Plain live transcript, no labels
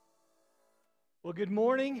Well, good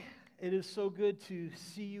morning. It is so good to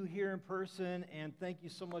see you here in person, and thank you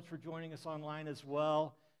so much for joining us online as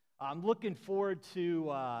well. I'm looking forward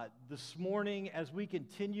to this morning as we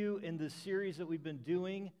continue in the series that we've been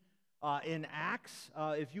doing in Acts.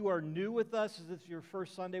 If you are new with us, if this is your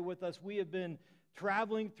first Sunday with us, we have been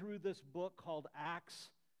traveling through this book called Acts.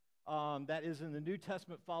 That is in the New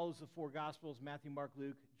Testament, follows the four Gospels: Matthew, Mark,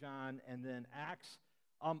 Luke, John, and then Acts.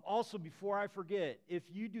 Also, before I forget, if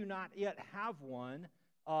you do not yet have one,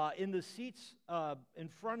 in the seats in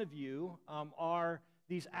front of you are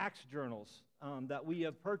these Acts journals that we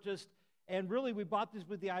have purchased. And really, we bought this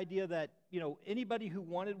with the idea that, anybody who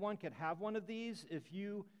wanted one could have one of these. If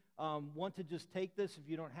you want to just take this, if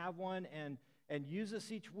you don't have one, and use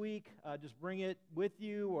this each week, just bring it with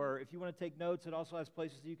you. Or if you want to take notes, it also has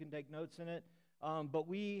places that you can take notes in it. But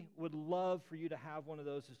we would love for you to have one of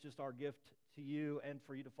those. It's just our gift to you and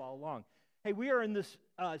for you to follow along. Hey, we are in this,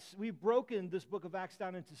 we've broken this book of Acts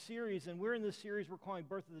down into series, and we're in this series we're calling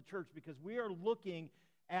Birth of the Church because we are looking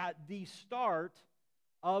at the start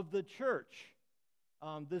of the church.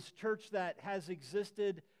 This church that has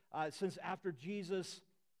existed since after Jesus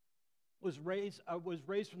was raised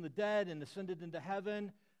from the dead and ascended into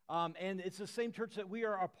heaven. And it's the same church that we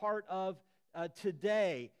are a part of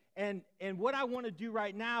today. And what I want to do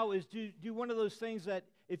right now is do one of those things that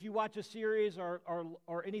if you watch a series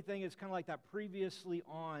or anything, it's kind of like that previously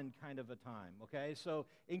on kind of a time, okay? So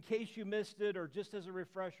in case you missed it, or just as a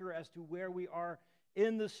refresher as to where we are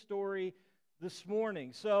in the story this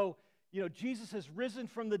morning. So, Jesus has risen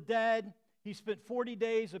from the dead. He spent 40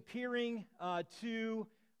 days appearing to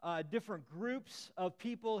different groups of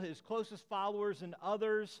people, his closest followers and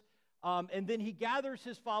others. And then he gathers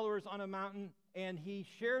his followers on a mountain, and he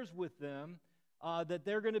shares with them that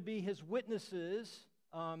they're going to be his witnesses,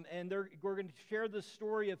 and we're going to share the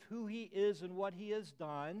story of who he is and what he has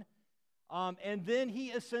done. And then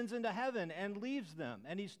he ascends into heaven and leaves them.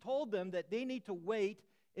 And he's told them that they need to wait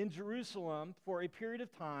in Jerusalem for a period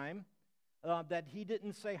of time, that he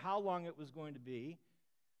didn't say how long it was going to be.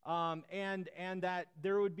 And that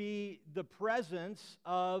there would be the presence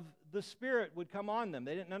of the Spirit would come on them.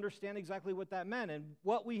 They didn't understand exactly what that meant. And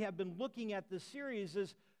what we have been looking at this series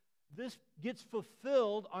is this gets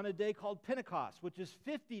fulfilled on a day called Pentecost, which is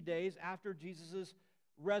 50 days after Jesus'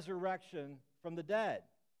 resurrection from the dead.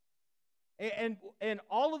 And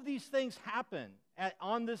all of these things happen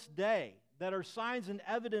on this day that are signs and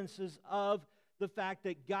evidences of the fact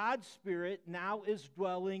that God's Spirit now is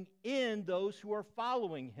dwelling in those who are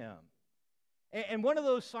following Him. And one of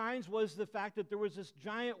those signs was the fact that there was this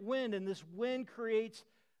giant wind, and this wind creates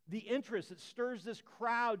the interest. It stirs this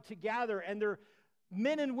crowd to gather, and there are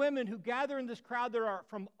men and women who gather in this crowd that are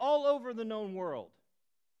from all over the known world.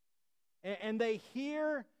 And they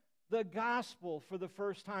hear the gospel for the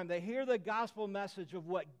first time. They hear the gospel message of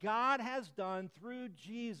what God has done through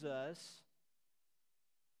Jesus.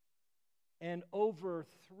 And over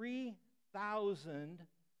 3,000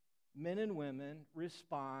 men and women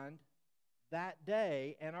respond that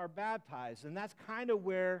day and are baptized. And that's kind of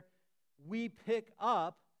where we pick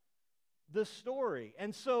up the story.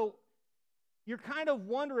 And so you're kind of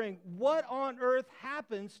wondering, what on earth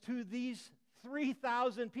happens to these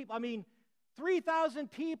 3,000 people? I mean,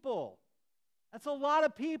 3,000 people. That's a lot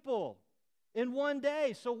of people in one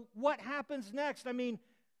day. So what happens next? I mean,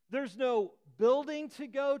 there's no building to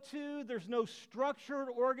go to. There's no structured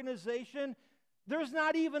organization. There's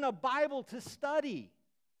not even a Bible to study.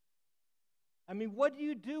 I mean, what do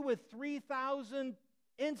you do with 3,000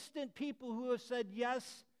 instant people who have said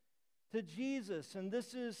yes to Jesus? And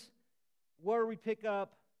this is where we pick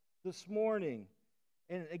up this morning.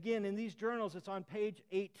 And again, in these journals, it's on page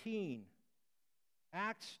 18.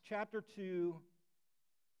 Acts chapter 2,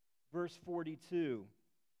 verse 42.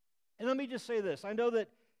 And let me just say this. I know that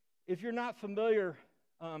if you're not familiar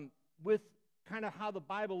with kind of how the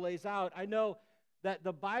Bible lays out, I know that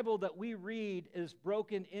the Bible that we read is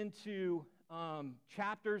broken into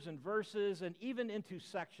chapters and verses and even into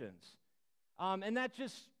sections. And that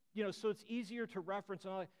just, so it's easier to reference.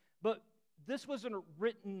 But this wasn't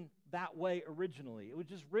written that way originally. It was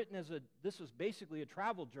just written this was basically a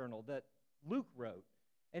travel journal that Luke wrote.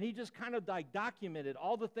 And he just kind of documented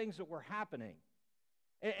all the things that were happening.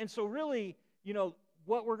 And so really,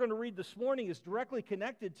 what we're going to read this morning is directly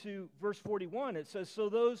connected to verse 41. It says, "So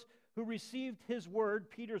those who received his word,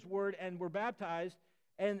 Peter's word, and were baptized,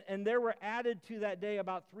 and there were added to that day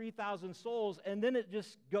about 3,000 souls." And then it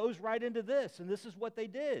just goes right into this, and this is what they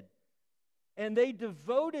did. "And they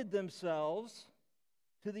devoted themselves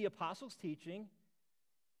to the apostles' teaching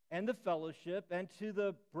and the fellowship and to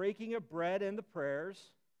the breaking of bread and the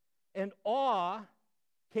prayers, and awe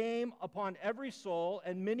came upon every soul,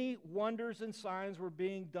 and many wonders and signs were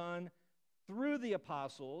being done through the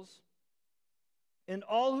apostles. And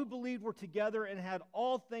all who believed were together and had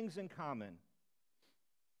all things in common.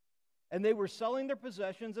 And they were selling their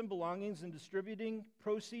possessions and belongings and distributing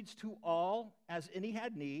proceeds to all as any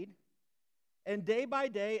had need. And day by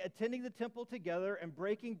day, attending the temple together and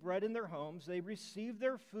breaking bread in their homes, they received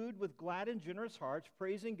their food with glad and generous hearts,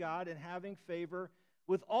 praising God and having favor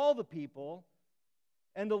with all the people.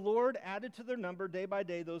 And the Lord added to their number day by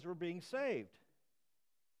day those who were being saved.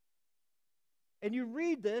 And you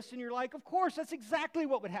read this and you're like, of course, that's exactly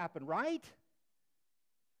what would happen, right?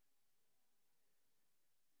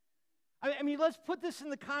 I mean, let's put this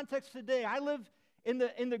in the context today. I live in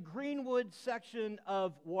the Greenwood section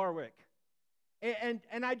of Warwick.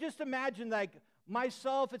 And I just imagine, like,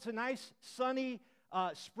 myself, it's a nice sunny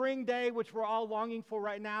spring day, which we're all longing for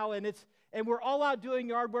right now, and we're all out doing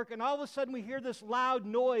yard work, and all of a sudden we hear this loud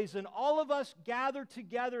noise, and all of us gather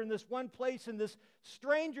together in this one place, and this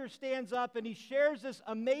stranger stands up, and he shares this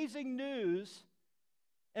amazing news,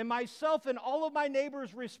 and myself and all of my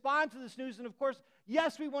neighbors respond to this news, and of course,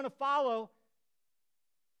 yes, we want to follow.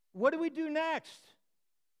 What do we do next?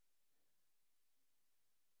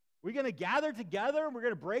 We're going to gather together, we're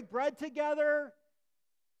going to break bread together.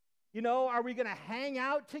 You know, are we going to hang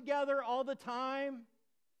out together all the time?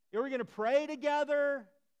 Are we going to pray together?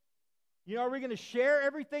 You know, are we going to share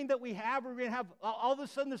everything that we have? Are we going to have all of a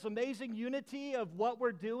sudden this amazing unity of what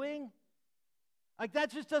we're doing? Like,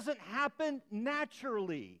 that just doesn't happen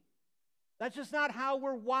naturally. That's just not how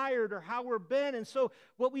we're wired or how we're been. And so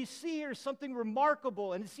what we see here is something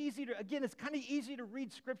remarkable. And it's easy to, again, it's kind of easy to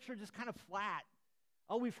read Scripture just kind of flat.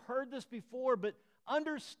 Oh, we've heard this before, but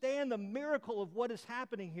understand the miracle of what is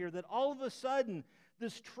happening here, that all of a sudden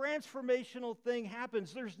this transformational thing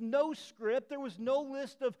happens. There's no script. There was no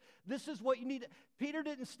list of this is what you need. Peter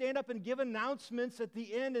didn't stand up and give announcements at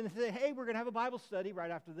the end and say, hey, we're going to have a Bible study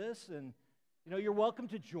right after this, and, you know, you're welcome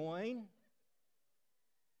to join.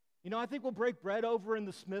 You know, I think we'll break bread over in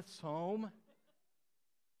the Smith's home.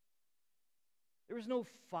 There was no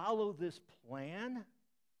follow this plan.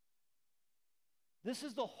 This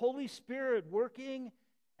is the Holy Spirit working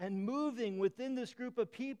and moving within this group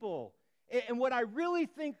of people. And what I really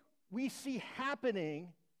think we see happening,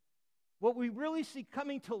 what we really see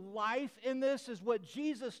coming to life in this is what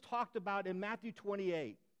Jesus talked about in Matthew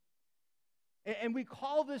 28. And we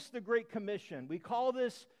call this the Great Commission. We call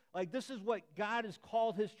this, like, this is what God has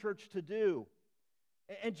called his church to do.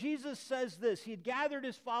 And Jesus says this. He had gathered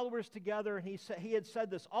his followers together, and he had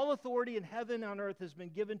said this, all authority in heaven and on earth has been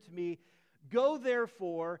given to me. Go,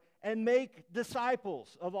 therefore, and make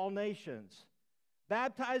disciples of all nations,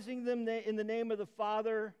 baptizing them in the name of the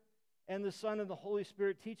Father and the Son and the Holy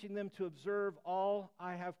Spirit, teaching them to observe all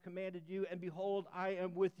I have commanded you. And behold, I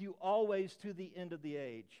am with you always to the end of the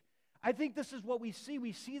age. I think this is what we see.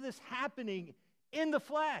 We see this happening in the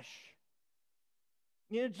flesh.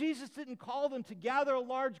 You know, Jesus didn't call them to gather a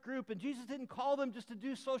large group, and Jesus didn't call them just to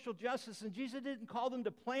do social justice, and Jesus didn't call them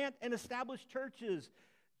to plant and establish churches.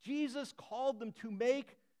 Jesus called them to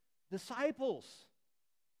make disciples.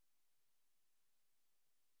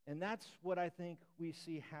 And that's what I think we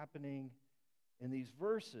see happening in these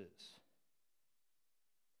verses.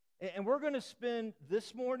 And we're going to spend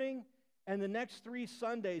this morning and the next 3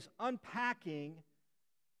 Sundays unpacking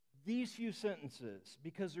these few sentences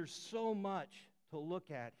because there's so much to look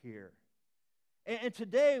at here. And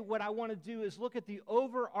today what I want to do is look at the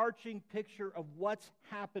overarching picture of what's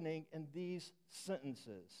happening in these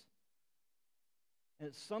sentences. And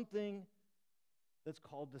it's something that's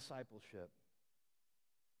called discipleship.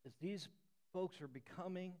 As these folks are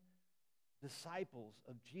becoming disciples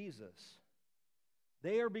of Jesus,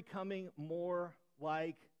 they are becoming more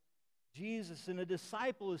like Jesus. And a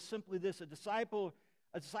disciple is simply this. A disciple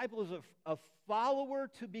is a follower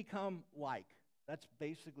to become like. That's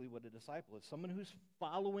basically what a disciple is. Someone who's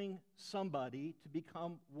following somebody to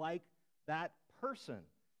become like that person.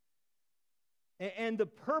 And the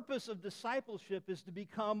purpose of discipleship is to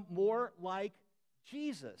become more like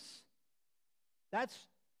Jesus. That's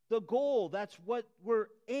the goal. That's what we're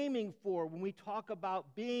aiming for when we talk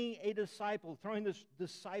about being a disciple, throwing this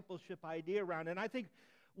discipleship idea around. And I think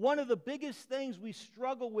one of the biggest things we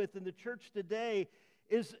struggle with in the church today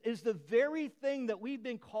is the very thing that we've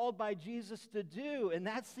been called by Jesus to do, and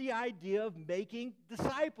that's the idea of making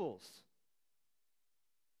disciples.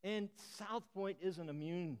 And South Point isn't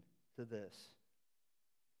immune to this.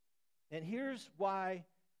 And here's why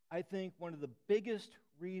I think one of the biggest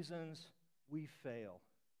reasons we fail.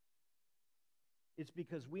 It's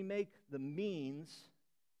because we make the means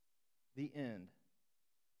the end.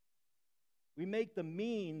 We make the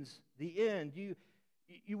means the end.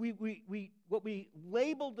 What we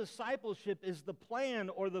label discipleship is the plan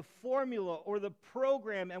or the formula or the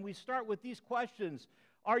program, and we start with these questions.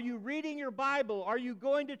 Are you reading your Bible? Are you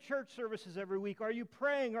going to church services every week? Are you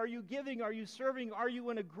praying? Are you giving? Are you serving? Are you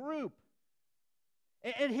in a group?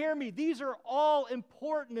 And hear me, these are all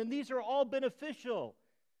important and these are all beneficial.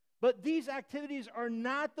 But these activities are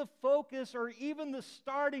not the focus or even the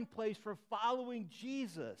starting place for following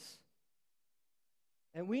Jesus.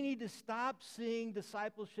 And we need to stop seeing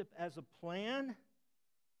discipleship as a plan,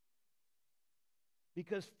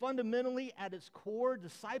 because fundamentally, at its core,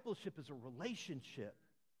 discipleship is a relationship.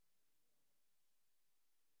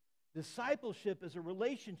 Discipleship is a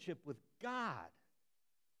relationship with God.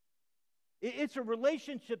 It's a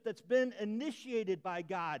relationship that's been initiated by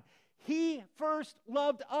God. He first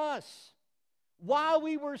loved us while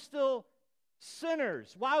we were still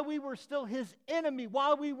sinners, while we were still His enemy,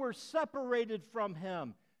 while we were separated from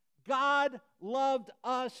Him. God loved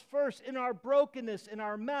us first. In our brokenness, in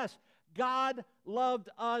our mess, God loved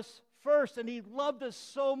us first. And He loved us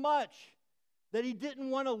so much that He didn't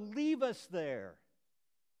want to leave us there.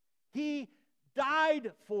 He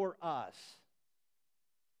died for us.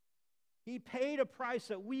 He paid a price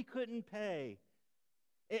that we couldn't pay.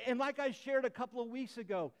 And like I shared a couple of weeks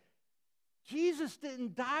ago, Jesus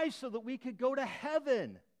didn't die so that we could go to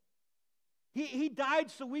heaven. He died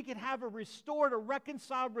so we could have a restored, a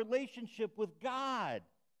reconciled relationship with God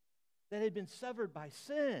that had been severed by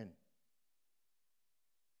sin.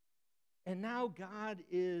 And now God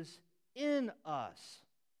is in us,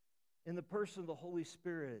 in the person of the Holy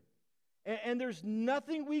Spirit. And there's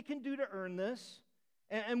nothing we can do to earn this.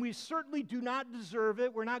 And we certainly do not deserve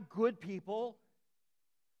it. We're not good people.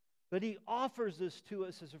 But He offers this to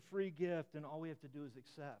us as a free gift, and all we have to do is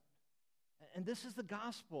accept. And this is the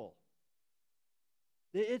gospel.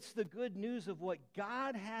 It's the good news of what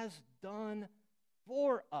God has done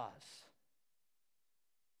for us.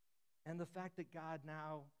 And the fact that God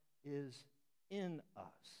now is in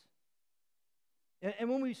us. And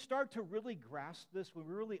when we start to really grasp this, when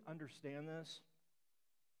we really understand this,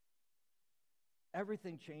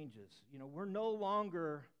 everything changes. You know, we're no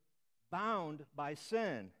longer bound by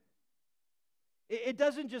sin. It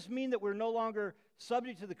doesn't just mean that we're no longer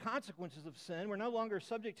subject to the consequences of sin. We're no longer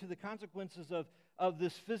subject to the consequences of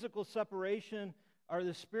this physical separation or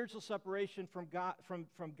the spiritual separation from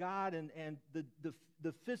God and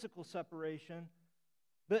the physical separation.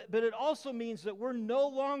 But it also means that we're no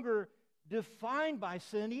longer defined by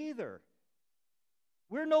sin either.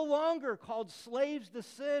 We're no longer called slaves to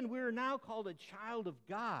sin. We are now called a child of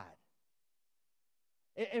God.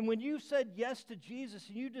 And when you said yes to Jesus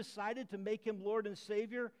and you decided to make Him Lord and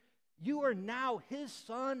Savior, you are now His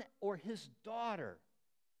son or His daughter.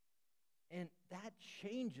 And that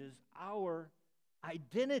changes our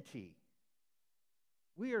identity.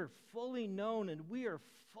 We are fully known and we are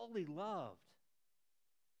fully loved.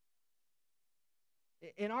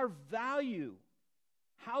 And our value,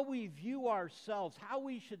 how we view ourselves, how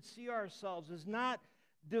we should see ourselves, is not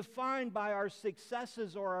defined by our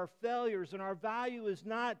successes or our failures. And our value is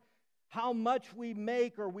not how much we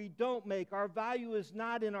make or we don't make. Our value is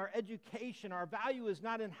not in our education. Our value is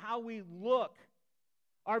not in how we look.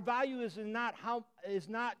 Our value is not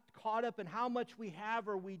caught up in how much we have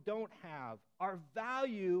or we don't have. Our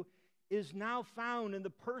value is now found in the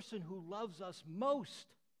person who loves us most.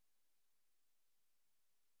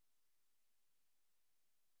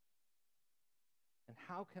 And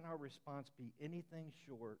how can our response be anything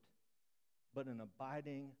short but an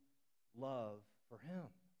abiding love for Him?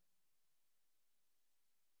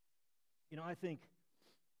 You know, I think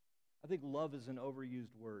love is an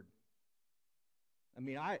overused word. I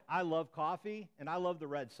mean, I love coffee and I love the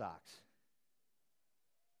Red Sox.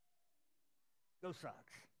 Go Sox.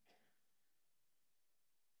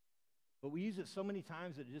 But we use it so many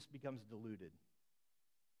times that it just becomes diluted.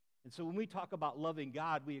 And so when we talk about loving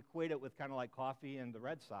God, we equate it with kind of like coffee and the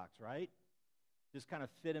Red Sox, right? Just kind of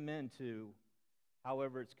fit them into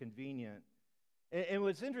however it's convenient. And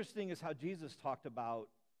what's interesting is how Jesus talked about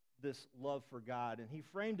this love for God. And He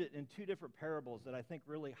framed it in two different parables that I think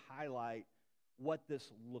really highlight what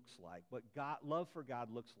this looks like, what love for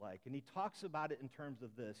God looks like. And He talks about it in terms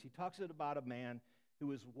of this. He talks about a man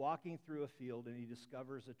who is walking through a field and he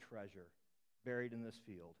discovers a treasure buried in this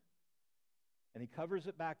field. And he covers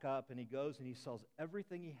it back up, and he goes and he sells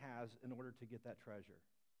everything he has in order to get that treasure.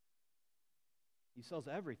 He sells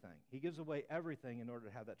everything. He gives away everything in order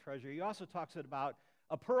to have that treasure. He also talks about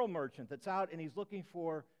a pearl merchant that's out, and he's looking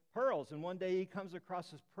for pearls. And one day he comes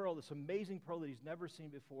across this pearl, this amazing pearl that he's never seen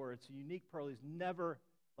before. It's a unique pearl. He's never,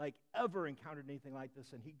 ever encountered anything like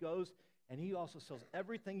this. And he goes And he also sells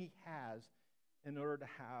everything he has in order to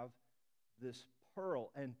have this pearl.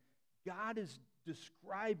 And God is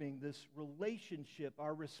describing this relationship,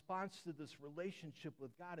 our response to this relationship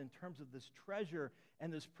with God in terms of this treasure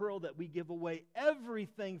and this pearl that we give away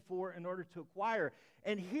everything for in order to acquire.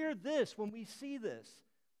 And hear this, when we see this,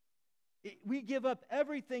 we give up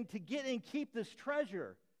everything to get and keep this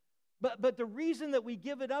treasure. But the reason that we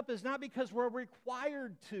give it up is not because we're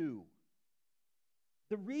required to.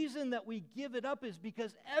 The reason that we give it up is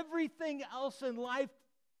because everything else in life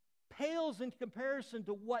pales in comparison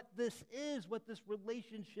to what this is, what this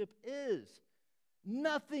relationship is.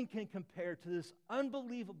 Nothing can compare to this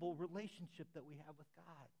unbelievable relationship that we have with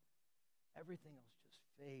God. Everything else just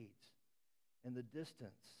fades in the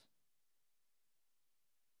distance.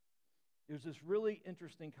 There's this really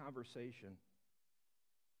interesting conversation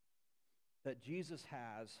that Jesus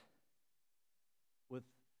has with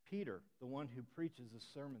Peter, the one who preaches the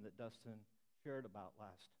sermon that Dustin shared about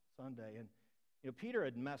last Sunday. And Peter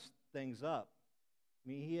had messed things up. I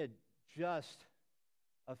mean, he had just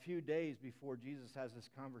a few days before Jesus has this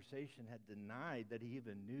conversation had denied that he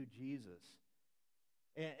even knew Jesus.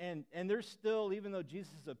 And they're still, even though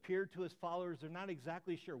Jesus appeared to his followers, they're not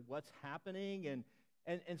exactly sure what's happening.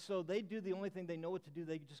 And so they do the only thing they know what to do.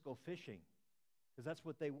 They just go fishing, because that's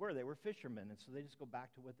what they were. They were fishermen, and so they just go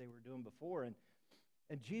back to what they were doing before. And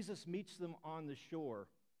Jesus meets them on the shore.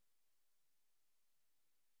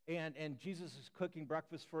 And Jesus is cooking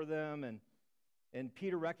breakfast for them, and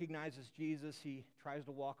Peter recognizes Jesus. He tries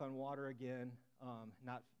to walk on water again,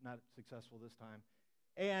 not successful this time.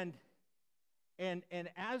 And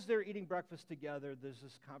as they're eating breakfast together, there's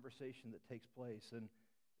this conversation that takes place, and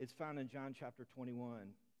it's found in John chapter 21.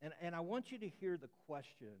 And I want you to hear the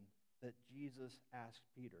question that Jesus asked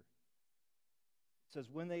Peter. It says,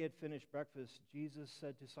 when they had finished breakfast, Jesus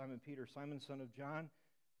said to Simon Peter, Simon, son of John,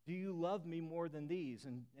 do you love me more than these?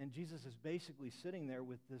 And Jesus is basically sitting there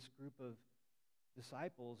with this group of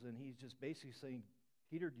disciples, and he's just basically saying,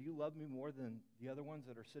 Peter, do you love me more than the other ones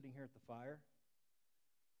that are sitting here at the fire?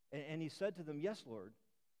 And he said to them, yes, Lord,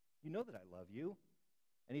 you know that I love you.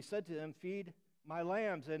 And he said to them, feed my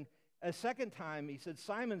lambs. And a second time he said,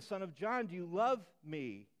 Simon, son of John, do you love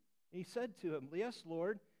me? And he said to him, yes,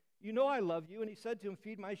 Lord, you know I love you. And he said to him,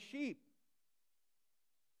 feed my sheep.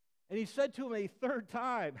 And he said to him a third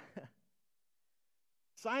time,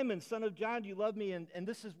 Simon, son of John, do you love me? And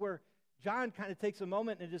this is where John kind of takes a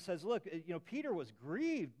moment and just says, look, Peter was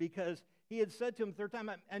grieved because he had said to him a third time,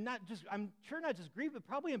 I'm sure not just grieved, but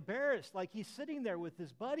probably embarrassed. Like he's sitting there with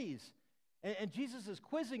his buddies, and Jesus is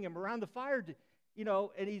quizzing him around the fire,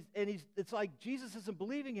 it's like Jesus isn't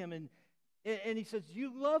believing him. And he says,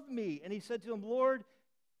 you love me. And he said to him, Lord,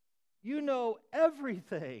 you know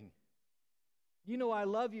everything. You know I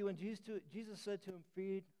love you. And Jesus said to him,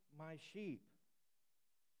 feed my sheep.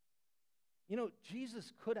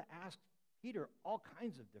 Jesus could have asked Peter all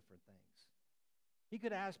kinds of different things. He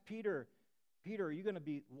could ask Peter, are you going to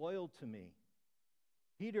be loyal to me?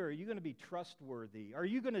 Peter, are you going to be trustworthy? Are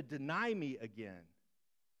you going to deny me again?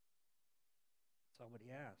 That's not what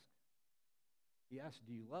he asked. He asked,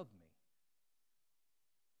 do you love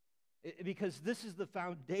me? Because this is the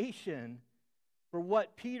foundation for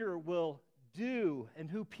what Peter will do and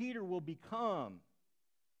who Peter will become,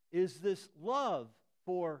 is this love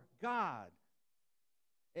for God.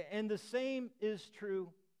 And the same is true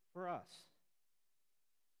for us.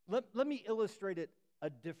 Let me illustrate it a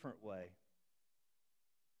different way.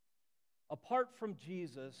 Apart from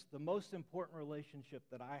Jesus, the most important relationship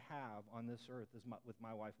that I have on this earth is with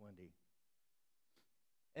my wife, Wendy.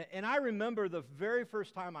 And I remember the very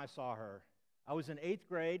first time I saw her. I was in 8th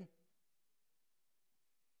grade,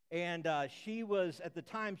 and she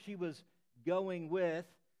was going with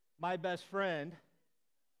my best friend.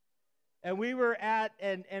 And we were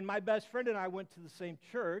and my best friend and I went to the same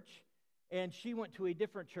church, and she went to a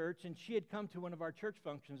different church, and she had come to one of our church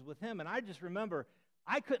functions with him. And I just remember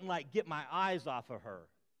I couldn't, get my eyes off of her.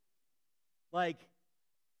 Let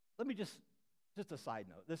me just a side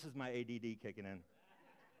note. This is my ADD kicking in.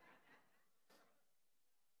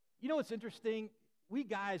 You know what's interesting? We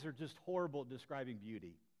guys are just horrible at describing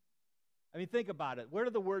beauty. I mean, think about it. What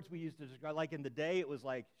are the words we use to describe? Like in the day, it was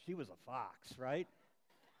like she was a fox, right?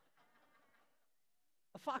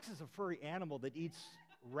 A fox is a furry animal that eats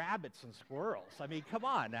rabbits and squirrels. I mean, come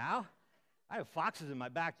on now. I have foxes in my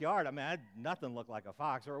backyard. I mean, nothing looked like a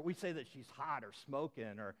fox. Or we say that she's hot or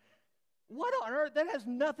smoking or what on earth? That has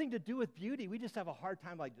nothing to do with beauty. We just have a hard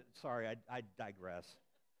time sorry, I digress.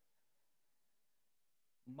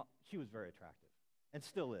 She was very attractive and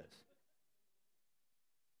still is.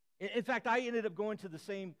 In fact, I ended up going to the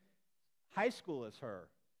same high school as her.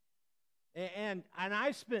 And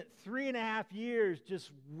I spent 3.5 years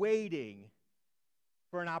just waiting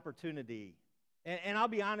for an opportunity. And I'll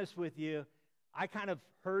be honest with you, I kind of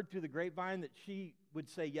heard through the grapevine that she would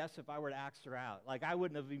say yes if I were to ask her out. Like, I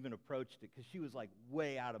wouldn't have even approached it because she was like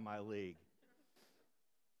way out of my league.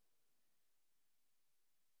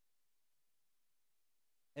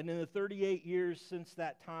 And in the 38 years since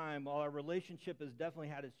that time, while our relationship has definitely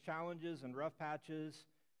had its challenges and rough patches,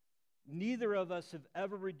 neither of us have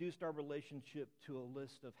ever reduced our relationship to a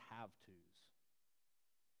list of have-tos.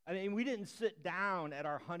 I mean, we didn't sit down at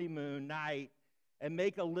our honeymoon night and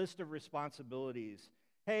make a list of responsibilities.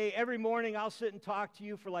 Hey, every morning I'll sit and talk to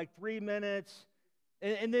you for like 3 minutes,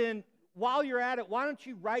 and then while you're at it, why don't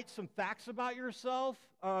you write some facts about yourself,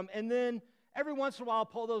 and then every once in a while I'll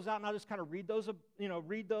pull those out and I'll just kind of read those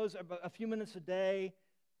a few minutes a day.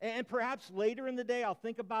 And perhaps later in the day, I'll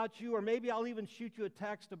think about you, or maybe I'll even shoot you a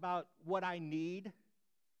text about what I need.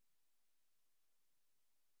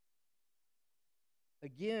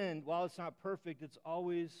 Again, while it's not perfect, it's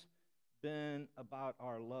always been about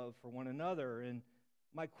our love for one another. And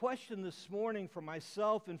my question this morning for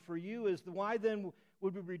myself and for you is, why then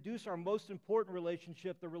would we reduce our most important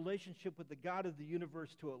relationship, the relationship with the God of the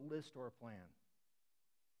universe, to a list or a plan?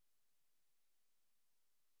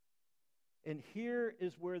 And here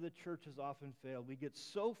is where the church has often failed. We get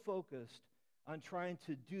so focused on trying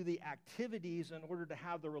to do the activities in order to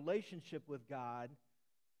have the relationship with God,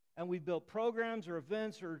 and we build programs or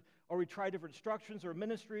events, or we try different structures or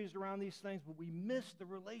ministries around these things, but we miss the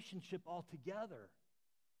relationship altogether.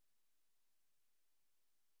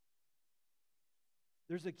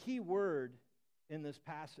 There's a key word in this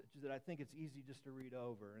passage that I think it's easy just to read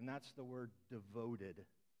over, and that's the word devoted.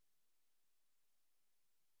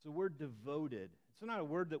 It's the word devoted. It's not a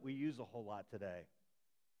word that we use a whole lot today.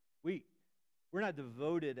 We're not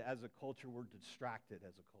devoted as a culture, we're distracted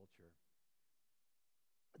as a culture.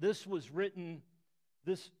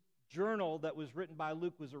 This journal that was written by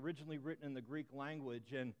Luke was originally written in the Greek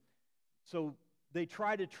language, and so they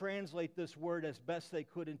tried to translate this word as best they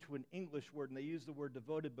could into an English word, and they used the word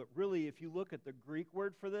devoted, but really, if you look at the Greek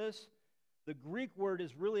word for this, the Greek word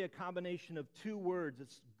is really a combination of two words.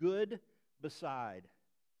 It's good beside.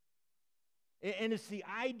 And it's the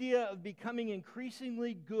idea of becoming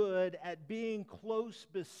increasingly good at being close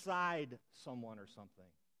beside someone or something.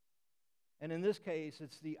 And in this case,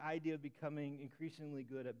 it's the idea of becoming increasingly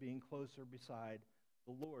good at being closer beside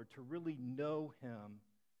the Lord, to really know Him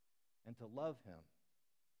and to love Him.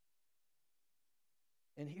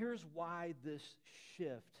 And here's why this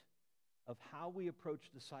shift of how we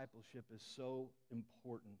approach discipleship is so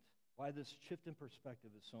important, why this shift in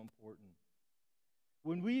perspective is so important.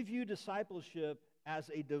 When we view discipleship as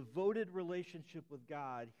a devoted relationship with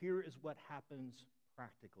God, here is what happens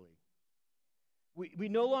practically. We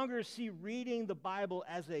no longer see reading the Bible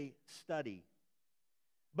as a study,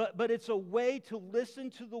 but it's a way to listen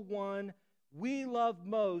to the one we love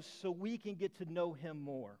most so we can get to know Him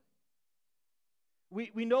more.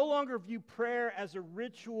 We no longer view prayer as a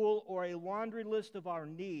ritual or a laundry list of our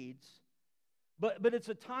needs, but it's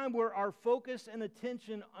a time where our focus and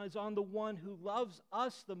attention is on the one who loves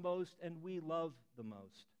us the most and we love the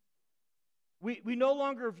most. We no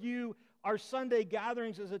longer view our Sunday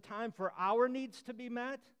gatherings as a time for our needs to be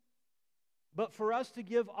met, but for us to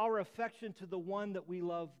give our affection to the one that we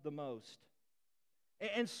love the most.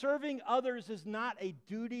 And serving others is not a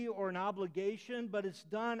duty or an obligation, but it's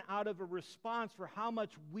done out of a response for how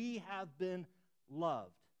much we have been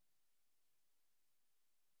loved.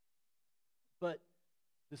 But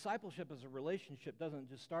discipleship as a relationship doesn't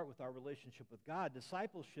just start with our relationship with God.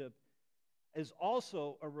 Discipleship is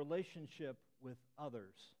also a relationship with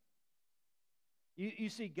others. You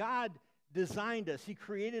see, God designed us. He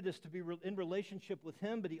created us to be in relationship with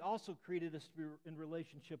Him, but He also created us to be in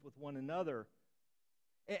relationship with one another.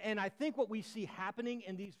 And I think what we see happening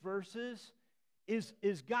in these verses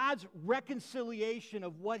is God's reconciliation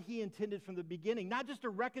of what He intended from the beginning. Not just a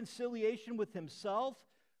reconciliation with Himself,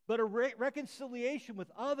 but a reconciliation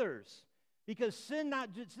with others. Because sin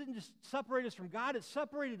didn't just separate us from God, it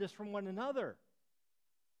separated us from one another.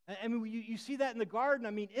 I mean, you see that in the garden. I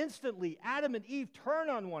mean, instantly, Adam and Eve turn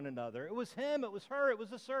on one another. It was him, it was her, it was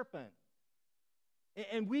the serpent.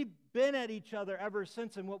 And we've been at each other ever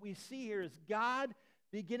since. And what we see here is God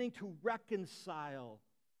beginning to reconcile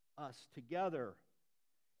us together.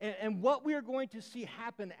 And what we are going to see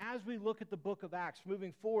happen as we look at the book of Acts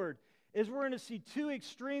moving forward is we're going to see two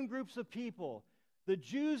extreme groups of people, the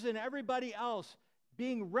Jews and everybody else,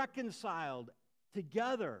 being reconciled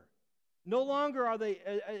together. No longer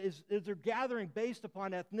is their gathering based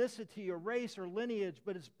upon ethnicity or race or lineage,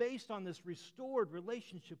 but it's based on this restored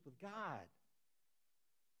relationship with God.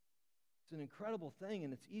 It's an incredible thing,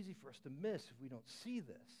 and it's easy for us to miss if we don't see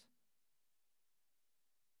this.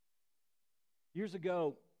 Years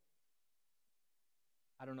ago,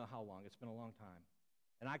 I don't know how long, it's been a long time,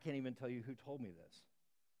 and I can't even tell you who told me this,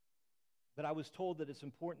 but I was told that it's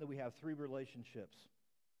important that we have 3 relationships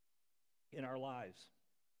in our lives.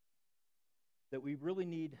 That we really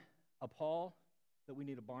need a Paul, that we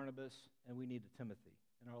need a Barnabas, and we need a Timothy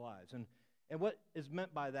in our lives. And what is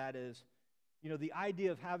meant by that is, the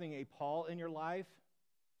idea of having a Paul in your life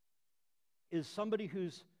is somebody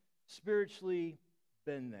who's spiritually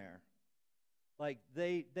been there. Like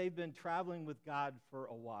they've been traveling with God for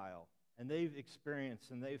a while, and they've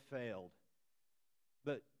experienced and they've failed.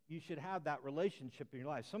 But you should have that relationship in your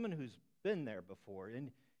life, someone who's been there before. And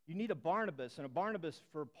you need a Barnabas, and a Barnabas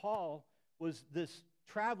for Paul was this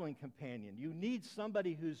traveling companion. You need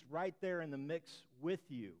somebody who's right there in the mix with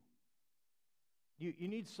you. You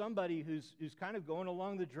need somebody who's kind of going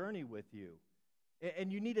along the journey with you.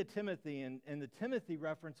 And you need a Timothy, and the Timothy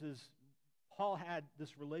references, Paul had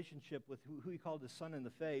this relationship with who he called his son in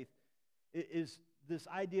the faith, is this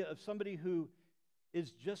idea of somebody who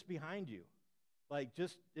is just behind you. Like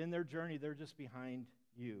just in their journey, they're just behind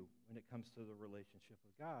you when it comes to the relationship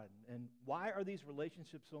with God. And why are these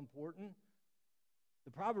relationships so important?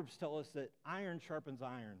 The Proverbs tell us that iron sharpens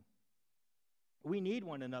iron. We need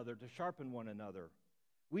one another to sharpen one another.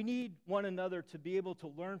 We need one another to be able to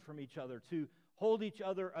learn from each other, to hold each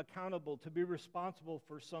other accountable, to be responsible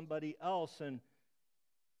for somebody else. And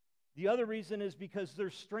the other reason is because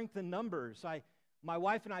there's strength in numbers. My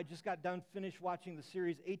wife and I just got done finished watching the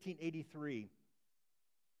series 1883.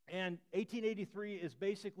 And 1883 is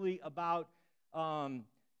basically about,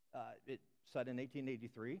 it's set in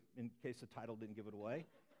 1883, in case the title didn't give it away.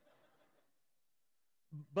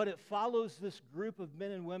 But it follows this group of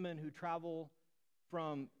men and women who travel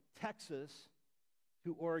from Texas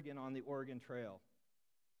to Oregon on the Oregon Trail.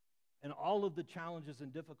 And all of the challenges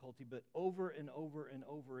and difficulty, but over and over and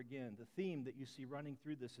over again, the theme that you see running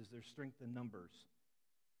through this is there's strength in numbers.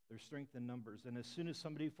 There's strength in numbers. And as soon as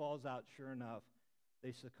somebody falls out, sure enough,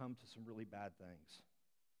 they succumb to some really bad things.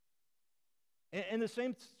 And the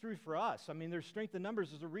same is true for us. I mean, there's strength in numbers.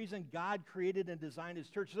 There's a reason God created and designed His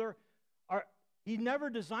church. He never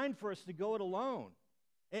designed for us to go it alone.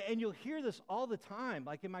 And you'll hear this all the time.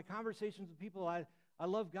 Like in my conversations with people, I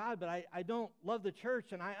love God, but I don't love the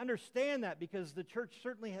church. And I understand that because the church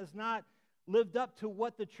certainly has not lived up to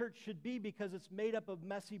what the church should be because it's made up of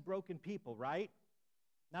messy, broken people, right?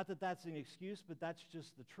 Not that that's an excuse, but that's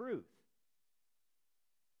just the truth.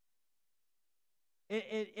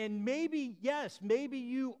 And maybe, yes, maybe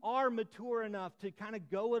you are mature enough to kind of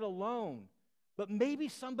go it alone, but maybe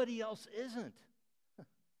somebody else isn't.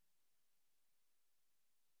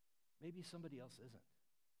 Maybe somebody else isn't.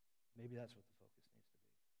 Maybe that's what the focus needs to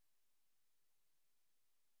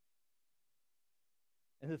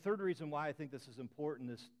be. And the third reason why I think this is important,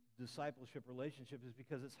 this discipleship relationship, is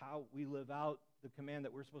because it's how we live out the command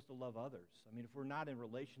that we're supposed to love others. I mean, if we're not in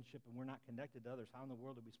relationship and we're not connected to others, how in the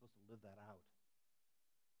world are we supposed to live that out?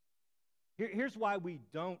 Here's why we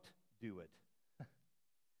don't do it.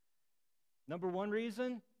 Number one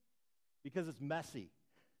reason, because it's messy.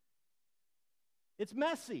 It's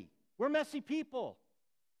messy. We're messy people.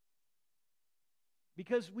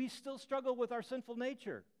 Because we still struggle with our sinful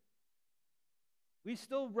nature. We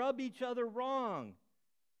still rub each other wrong.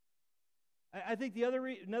 I think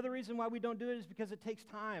another reason why we don't do it is because it takes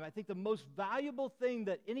time. I think the most valuable thing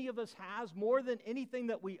that any of us has, more than anything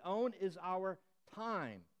that we own, is our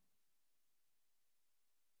time.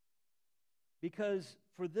 Because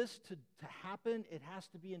for this to happen, it has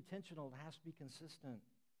to be intentional. It has to be consistent.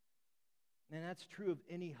 And that's true of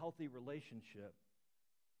any healthy relationship.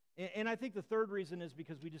 And I think the third reason is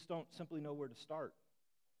because we just don't simply know where to start.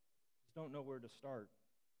 Just don't know where to start.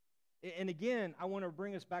 And again, I want to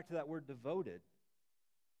bring us back to that word devoted.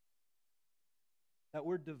 That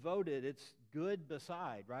word devoted, it's good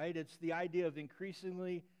beside, right? It's the idea of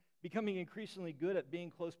becoming increasingly good at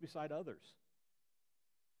being close beside others.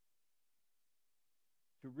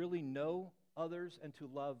 To really know others and to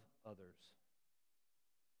love others.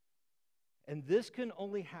 And this can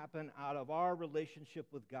only happen out of our relationship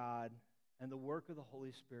with God and the work of the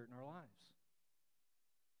Holy Spirit in our lives.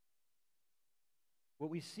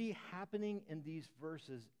 What we see happening in these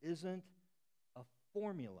verses isn't a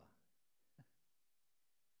formula.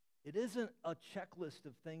 It isn't a checklist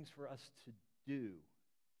of things for us to do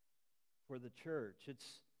for the church.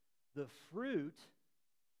 It's the fruit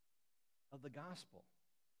of the gospel.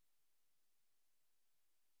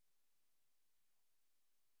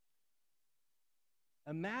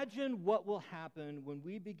 Imagine what will happen when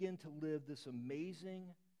we begin to live this amazing,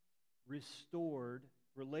 restored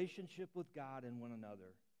relationship with God and one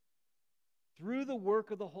another through the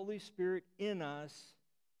work of the Holy Spirit in us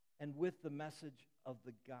and with the message of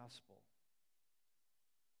the gospel.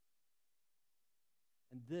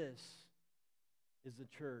 And this is the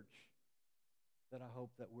church that I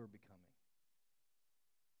hope that we're becoming.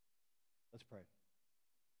 Let's pray.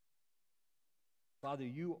 Father,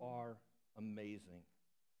 you are amazing.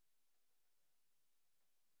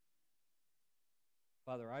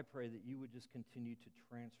 Father, I pray that you would just continue to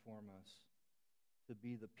transform us to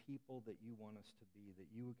be the people that you want us to be, that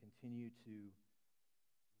you would continue to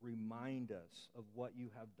remind us of what you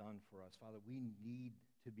have done for us. Father, we need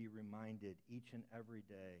to be reminded each and every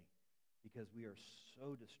day because we are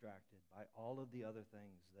so distracted by all of the other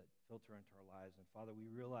things that filter into our lives. And Father, we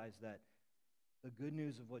realize that the good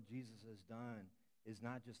news of what Jesus has done is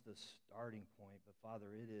not just the starting point, but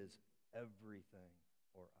Father, it is everything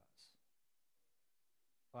for us.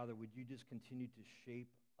 Father, would you just continue to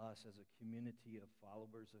shape us as a community of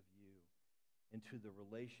followers of you into the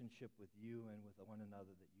relationship with you and with one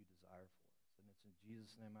another that you desire for us. And it's in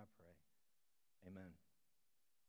Jesus' name I pray. Amen.